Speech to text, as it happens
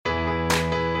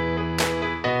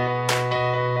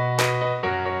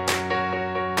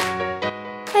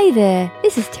Hey there,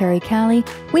 this is Terry Cowley,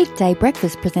 weekday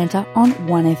breakfast presenter on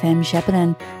 1FM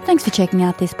Shepparton. Thanks for checking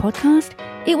out this podcast.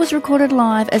 It was recorded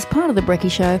live as part of The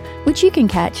Brekkie Show, which you can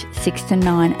catch 6 to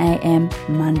 9am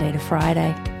Monday to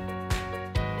Friday.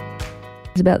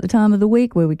 It's about the time of the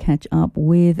week where we catch up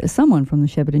with someone from the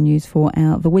Shepparton News for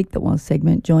our The Week That Was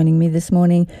segment. Joining me this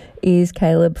morning is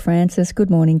Caleb Francis.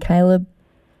 Good morning, Caleb.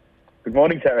 Good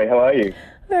morning, Terry. How are you?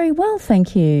 Very well,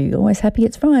 thank you. Always happy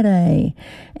it's Friday.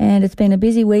 And it's been a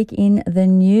busy week in the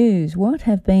news. What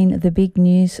have been the big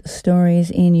news stories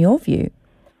in your view?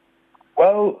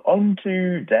 Well, on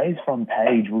today's front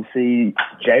page, we'll see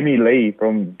Jamie Lee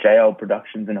from JL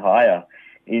Productions and Hire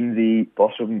in the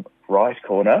bottom right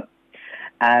corner.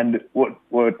 And what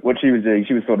she was doing,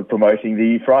 she was sort of promoting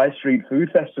the Fry Street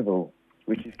Food Festival,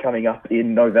 which is coming up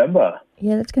in November.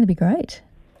 Yeah, that's going to be great.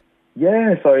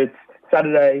 Yeah, so it's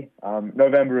Saturday,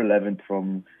 November 11th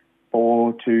from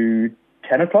 4 to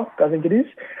 10 o'clock, I think it is.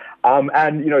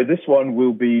 And, you know, this one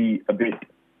will be a bit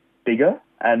bigger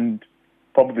and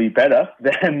probably better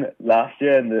than last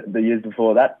year and the years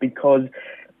before that, because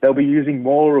they'll be using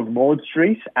more of Maud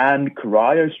Street, and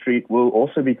Corio Street will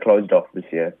also be closed off this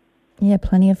year. Yeah,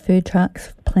 plenty of food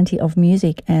trucks, plenty of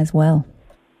music as well.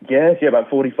 Yes, yeah, about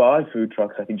 45 food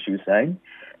trucks, I think she was saying.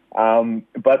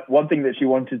 But one thing that she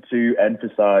wanted to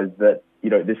emphasise that, you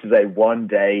know, this is a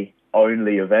one-day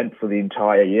only event for the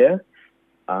entire year.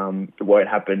 It won't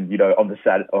happen, you know, on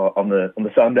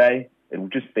the Sunday. It will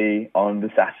just be on the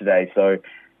Saturday. So,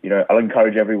 you know, I'll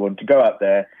encourage everyone to go out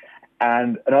there.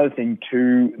 And another thing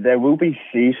too, there will be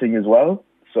seating as well.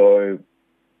 So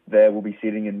there will be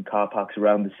seating in car parks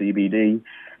around the CBD.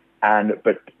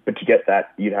 But to get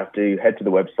that, you'd have to head to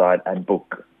the website and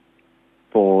book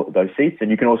for those seats. And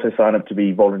you can also sign up to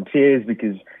be volunteers,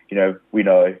 because, you know, we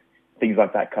know things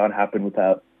like that can't happen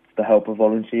without the help of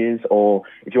volunteers. Or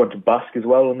if you want to busk as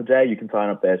well on the day, you can sign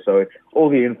up there. So all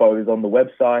the info is on the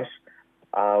website,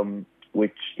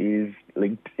 which is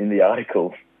linked in the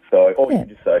article. So, or you can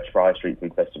just search Fry Street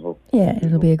Food Festival. Yeah,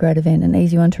 it'll be a great event, an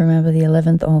easy one to remember, the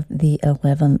 11th of the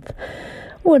 11th.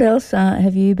 What else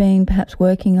have you been perhaps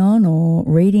working on or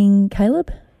reading,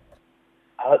 Caleb?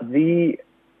 The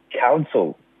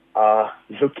council are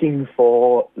looking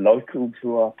for locals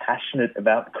who are passionate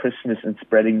about Christmas and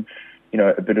spreading, you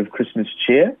know, a bit of Christmas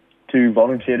cheer to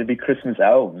volunteer to be Christmas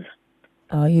elves.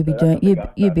 Oh, you'd be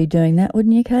doing that,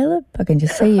 wouldn't you, Caleb? I can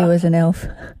just see you as an elf.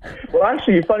 Well,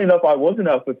 actually, funny enough, I was an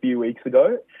elf a few weeks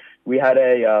ago. We had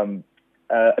a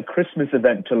Christmas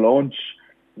event to launch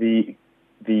the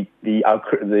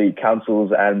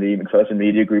council's and the McPherson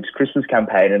Media Group's Christmas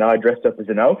campaign, and I dressed up as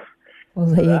an elf. Well,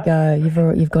 there you go.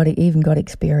 You've even got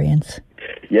experience.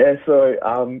 Yeah. So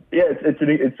it's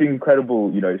an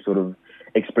incredible, you know, sort of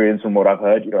experience from what I've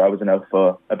heard. You know, I was an elf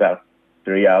for about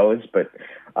 3 hours, but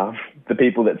the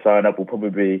people that sign up will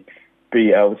probably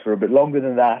be elves for a bit longer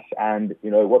than that. And, you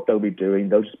know, what they'll be doing,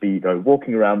 they'll just be, you know,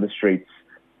 walking around the streets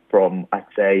from, I'd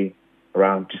say,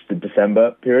 around just the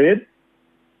December period.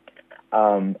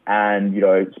 And, you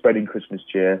know, spreading Christmas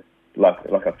cheer, like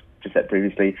I've just said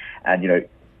previously, and, you know,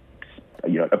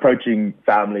 approaching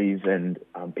families and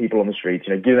people on the streets,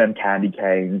 you know, give them candy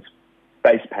canes,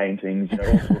 face paintings, you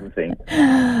know, all sort of things.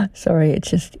 Sorry, it's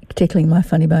just tickling my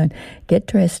funny bone. Get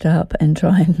dressed up and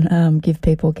try and give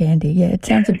people candy. Yeah, it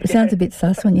sounds a bit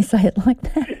sus when you say it like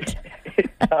that. It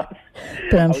does.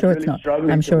 But I'm sure it's not.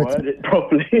 I'm sure it's it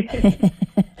properly.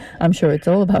 I'm sure it's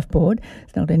all above board.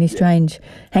 It's not any strange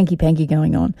hanky-panky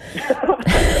going on. No,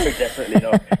 definitely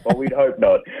not. Well, we'd hope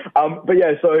not. But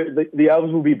yeah, so the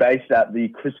elves will be based at the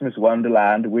Christmas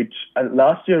Wonderland, which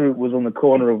last year was on the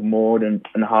corner of Maud and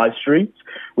High Street,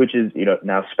 which is, you know,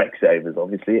 now Specsavers,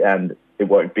 obviously, and it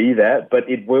won't be there, but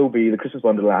it will be, the Christmas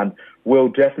Wonderland will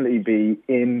definitely be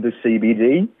in the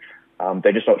CBD.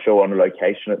 They're just not sure on a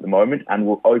location at the moment, and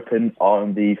will open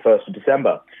on the 1st of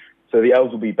December. So the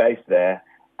elves will be based there,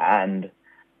 and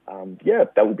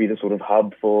that will be the sort of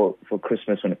hub for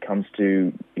Christmas when it comes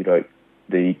to, you know,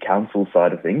 the council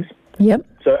side of things. Yep.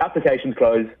 So applications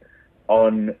close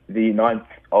on the 9th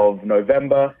of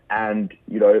November, and,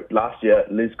 you know, last year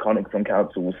Liz Connick from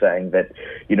council was saying that,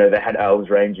 you know, they had elves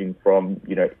ranging from,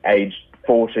 you know, age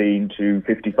 14 to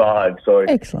 55. So,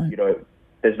 excellent. You know,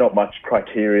 there's not much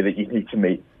criteria that you need to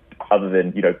meet other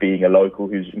than, you know, being a local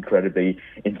who's incredibly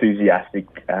enthusiastic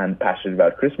and passionate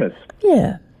about Christmas.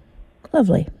 Yeah,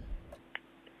 lovely.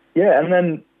 Yeah, and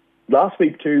then last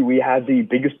week too, we had the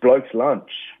biggest blokes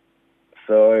lunch.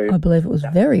 So I believe it was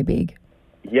very big.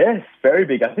 Yes, very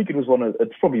big. I think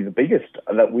it's probably the biggest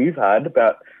that we've had.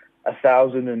 About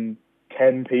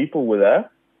 1,010 people were there.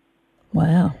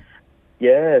 Wow.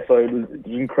 Yeah, so it was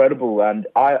incredible, and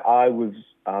I was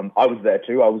there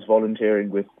too. I was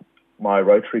volunteering with my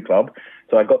Rotary Club,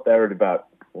 so I got there at about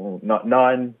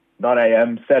 9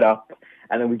 a.m. set up,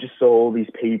 and then we just saw all these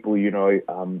people,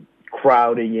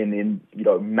 crowding in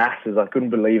masses. I couldn't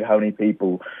believe how many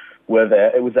people were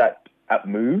there. It was at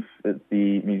Move, at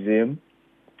the museum,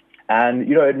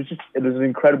 and it was an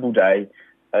incredible day.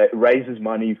 It raises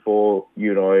money for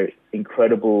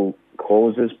incredible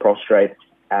causes, prostate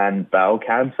and bowel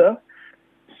cancer.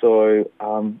 So,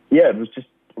 it was just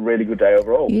a really good day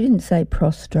overall. You didn't say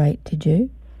prostrate, did you?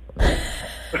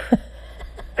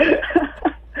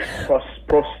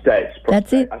 Prostate.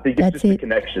 That's it. I think it's just a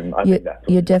connection.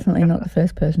 You're definitely not the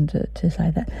first person to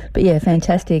say that. But yeah,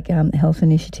 fantastic health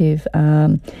initiative,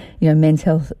 men's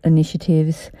health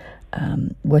initiatives,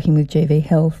 working with GV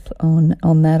Health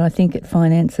on that. I think it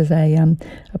finances a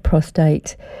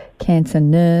prostate cancer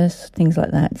nurse, things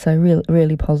like that. So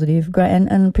really positive, great,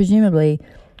 and presumably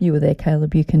you were there,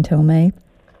 Caleb. You can tell me.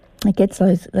 It gets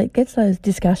those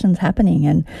discussions happening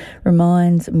and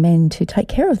reminds men to take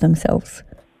care of themselves.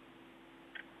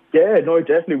 Yeah, no,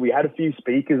 definitely. We had a few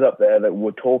speakers up there that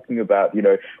were talking about,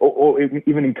 or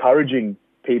even encouraging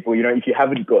people, if you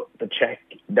haven't got the check,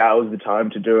 now is the time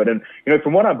to do it. And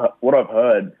from what I've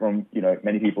heard from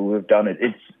many people who have done it,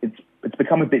 it's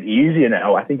become a bit easier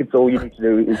now. I think it's all you need to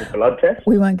do is a blood test.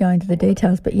 We won't go into the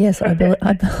details, but yes, I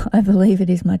believe it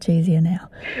is much easier now.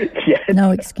 Yes.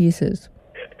 No excuses.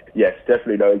 Yes,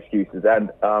 definitely no excuses.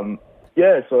 And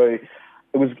so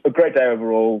it was a great day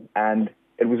overall, and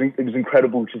it was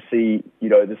incredible to see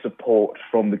the support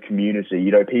from the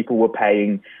community. People were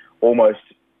paying almost.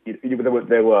 There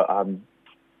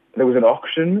was an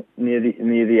auction near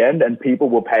the end, and people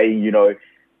were paying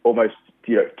almost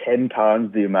 10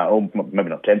 times the amount, or maybe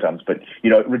not 10 times, but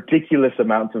ridiculous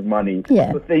amounts of money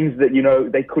for things that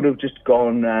they could have just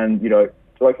gone and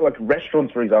like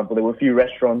restaurants, for example. There were a few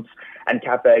restaurants and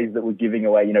cafes that were giving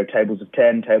away tables of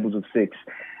 10, tables of 6.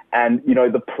 And,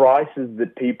 the prices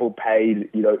that people paid,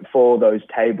 for those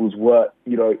tables were,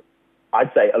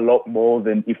 I'd say a lot more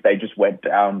than if they just went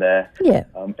down there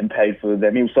and paid for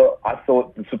their meals. So I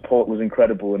thought the support was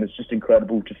incredible, and it's just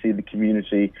incredible to see the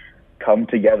community come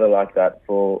together like that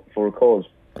for a cause.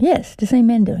 Yes, to see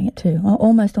men doing it too,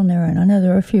 almost on their own. I know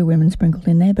there are a few women sprinkled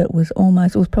in there, but it was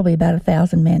probably about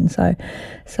 1,000 men. So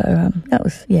that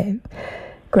was,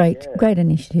 great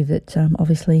initiative that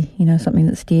obviously, something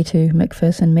that's dear to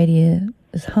Macpherson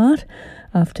Media's heart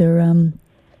after,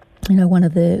 one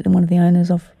of the owners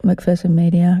of Macpherson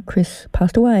Media, Chris,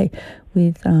 passed away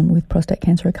with prostate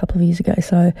cancer a couple of years ago.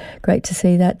 So great to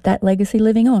see that legacy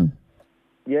living on.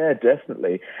 Yeah,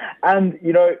 definitely. And,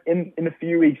 in a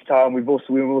few weeks' time, we've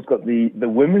also got the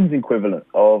women's equivalent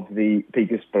of the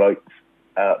biggest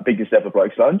ever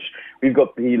Blokes Lunch. We've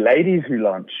got the Ladies Who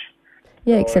Lunch.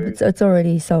 Yeah, except it's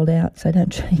already sold out, so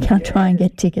you can't try and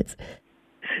get tickets.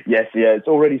 Yes, it's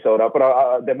already sold out,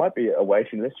 but there might be a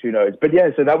waiting list, who knows. But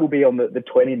so that will be on the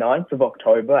 29th of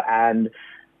October, and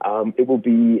it will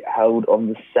be held on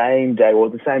the same day or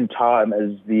the same time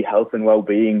as the health and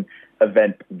wellbeing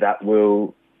event that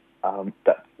will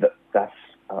that's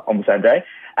on the same day.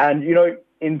 And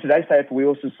in today's paper, we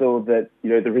also saw that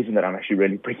the reason that I'm actually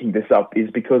really bringing this up is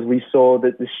because we saw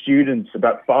that the students,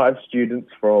 about 5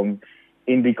 students from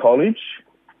Indy College,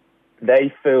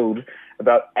 they filled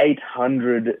about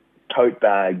 800 tote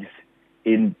bags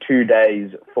in 2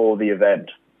 days for the event.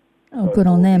 Oh, good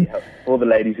on them. For the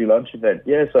Ladies Who Lunch event.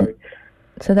 Yeah,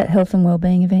 so that health and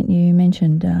wellbeing event you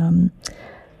mentioned,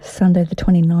 Sunday the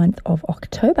 29th of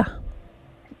October.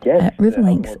 Yes. At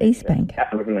Riverlinks, East Bank.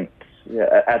 At Riverlinks,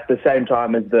 yeah, at the same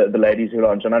time as the Ladies Who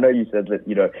Lunch. And I know you said that,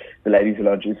 the Ladies Who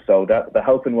Lunch is sold out. The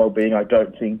health and wellbeing, I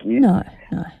don't think is. No.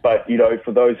 But,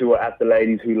 for those who are at the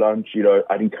Ladies Who Lunch,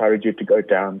 I'd encourage you to go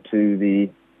down to the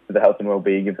health and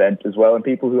wellbeing event as well. And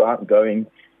people who aren't going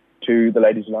to the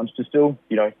Ladies Who Lunch to still,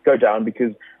 go down,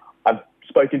 because I've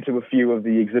spoken to a few of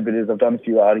the exhibitors. I've done a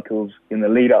few articles in the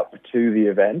lead up to the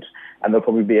event, and there'll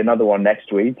probably be another one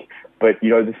next week. But,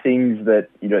 the things that,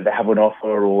 they have on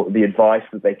offer, or the advice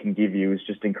that they can give you, is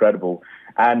just incredible.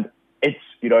 And it's,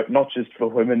 not just for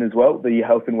women as well, the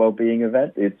health and wellbeing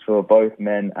event. It's for both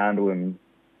men and women.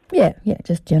 Yeah,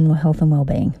 just general health and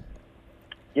wellbeing.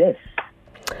 Yes.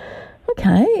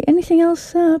 Okay, anything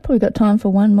else? Probably got time for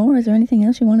one more. Is there anything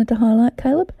else you wanted to highlight,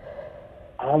 Caleb?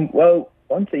 Well,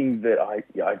 one thing that I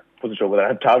wasn't sure whether I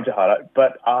had time to highlight,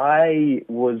 but I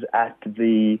was at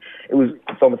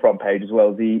it's on the front page as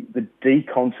well, the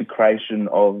deconsecration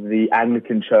of the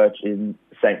Anglican Church in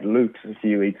St. Luke's a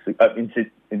few weeks ago,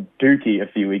 in Dookie a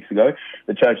few weeks ago.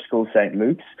 The church is called St.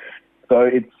 Luke's. So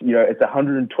it's a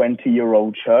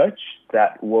 120-year-old church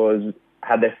that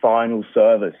had their final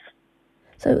service.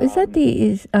 So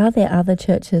are there other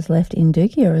churches left in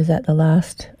Dookie, or is that the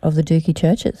last of the Dookie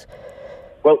churches?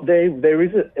 Well, there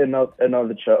is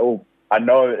another church. Oh, I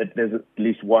know there's at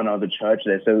least one other church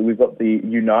there. So we've got the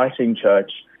Uniting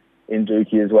Church in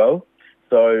Dookie as well.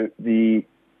 So the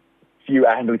few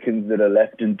Anglicans that are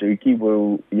left in Dookie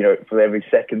will, for every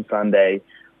second Sunday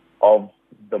of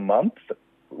the month,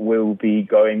 will be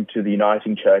going to the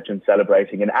Uniting Church and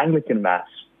celebrating an Anglican Mass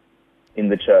in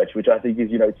the church, which I think is,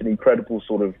 it's an incredible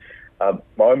sort of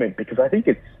moment, because I think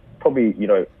it's probably,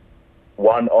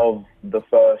 one of the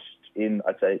first in,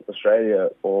 I'd say, Australia,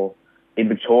 or in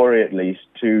Victoria at least,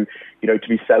 to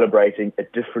be celebrating a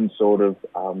different sort of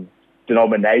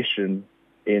denomination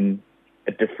in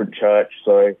a different church.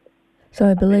 So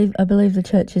I believe the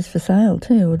church is for sale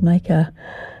too. It would make an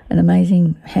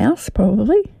amazing house,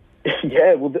 probably.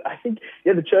 Yeah, well, I think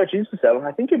the church is for sale, and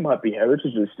I think it might be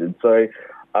heritage listed. So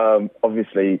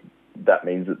obviously that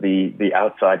means that the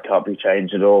outside can't be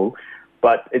changed at all.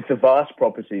 But it's a vast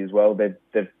property as well.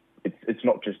 It's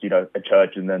not just a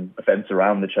church and then a fence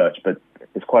around the church, but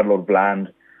there's quite a lot of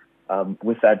land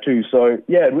with that too. So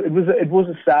yeah, it was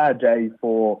a sad day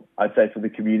for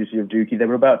the community of Dookie. There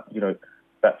were about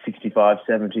 65,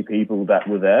 70 people that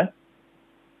were there,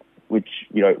 which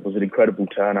was an incredible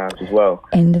turnout as well.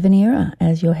 End of an era,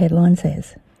 as your headline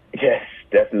says. Yes,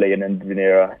 definitely an end of an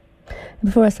era.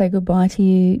 Before I say goodbye to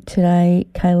you today,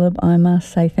 Caleb, I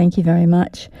must say thank you very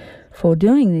much for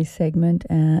doing this segment,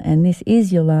 and this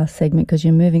is your last segment because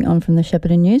you're moving on from the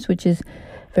Shepparton News, which is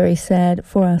very sad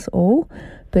for us all.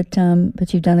 But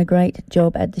you've done a great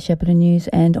job at the Shepparton News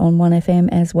and on 1FM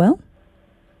as well.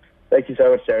 Thank you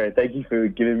so much, Sarah. Thank you for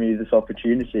giving me this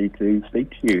opportunity to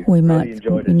speak to you. We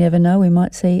never know, we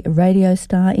might see a radio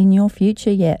star in your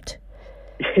future yet.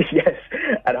 Yes,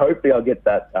 and hopefully I'll get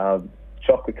that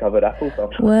chocolate-covered apple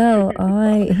sometime. Well,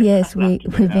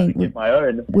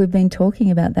 we've been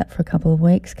talking about that for a couple of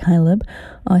weeks, Caleb.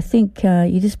 I think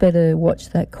you just better watch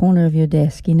that corner of your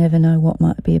desk. You never know what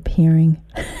might be appearing.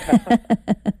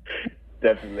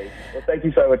 Definitely. Well, thank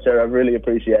you so much, Sarah. I really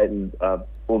appreciate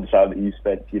all the time that you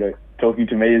spent, talking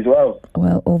to me as well.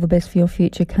 Well, all the best for your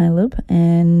future, Caleb,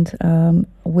 and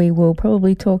we will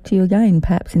probably talk to you again,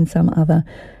 perhaps in some other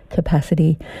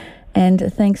capacity. And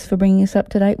thanks for bringing us up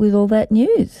to date with all that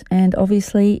news. And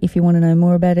obviously, if you want to know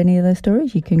more about any of those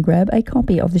stories, you can grab a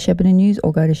copy of the Shepparton News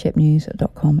or go to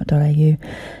shepnews.com.au.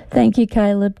 Thank you,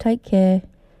 Caleb. Take care.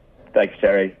 Thanks,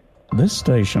 Terry. This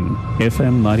station,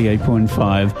 FM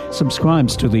 98.5,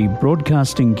 subscribes to the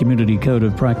Broadcasting Community Code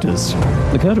of Practice.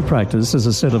 The Code of Practice is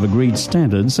a set of agreed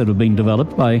standards that have been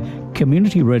developed by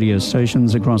community radio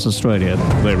stations across Australia.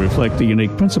 They reflect the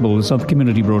unique principles of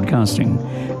community broadcasting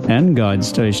and guide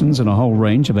stations in a whole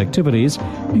range of activities,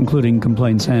 including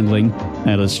complaints handling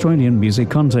and Australian music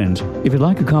content. If you'd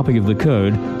like a copy of the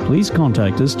code, please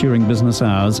contact us during business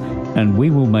hours and we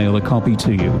will mail a copy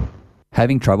to you.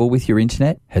 Having trouble with your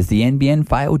internet? Has the NBN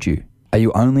failed you? Are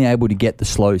you only able to get the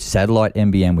slow satellite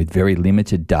NBN with very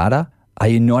limited data? Are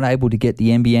you not able to get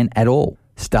the NBN at all?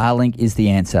 Starlink is the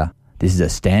answer. This is a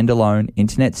standalone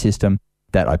internet system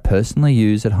that I personally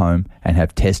use at home and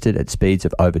have tested at speeds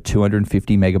of over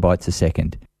 250 megabytes a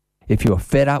second. If you are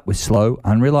fed up with slow,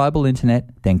 unreliable internet,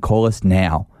 then call us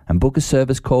now and book a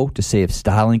service call to see if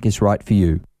Starlink is right for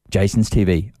you. Jason's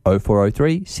TV,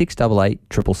 0403 688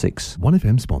 666.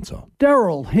 1FM sponsor.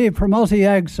 Daryl here from Aussie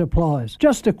Ag Supplies.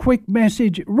 Just a quick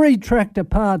message, read tractor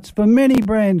parts for many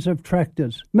brands of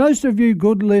tractors. Most of you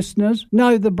good listeners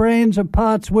know the brands of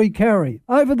parts we carry.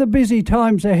 Over the busy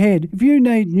times ahead, if you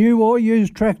need new or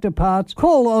used tractor parts,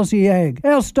 call Aussie Ag.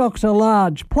 Our stocks are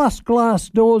large, plus glass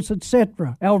doors,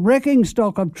 etc. Our wrecking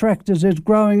stock of tractors is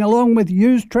growing along with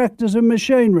used tractors and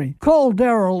machinery. Call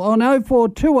Daryl on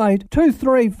 0428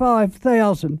 235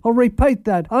 5000. I'll repeat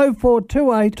that,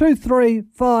 0428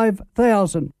 235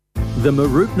 The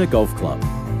Mooroopna Golf Club,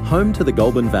 home to the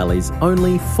Goulburn Valley's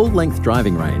only full-length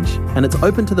driving range, and it's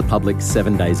open to the public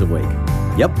 7 days a week.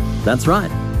 Yep, that's right.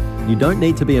 You don't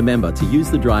need to be a member to use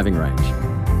the driving range.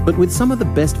 But with some of the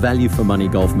best value for money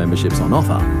golf memberships on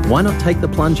offer, why not take the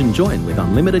plunge and join with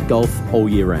unlimited golf all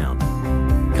year round?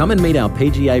 Come and meet our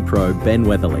PGA Pro, Ben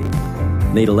Weatherly.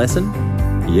 Need a lesson?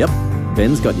 Yep,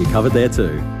 Ben's got you covered there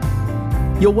too.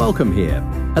 You're welcome here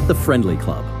at the Friendly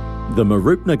Club, the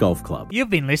Mooroopna Golf Club.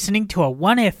 You've been listening to a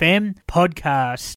 1FM podcast.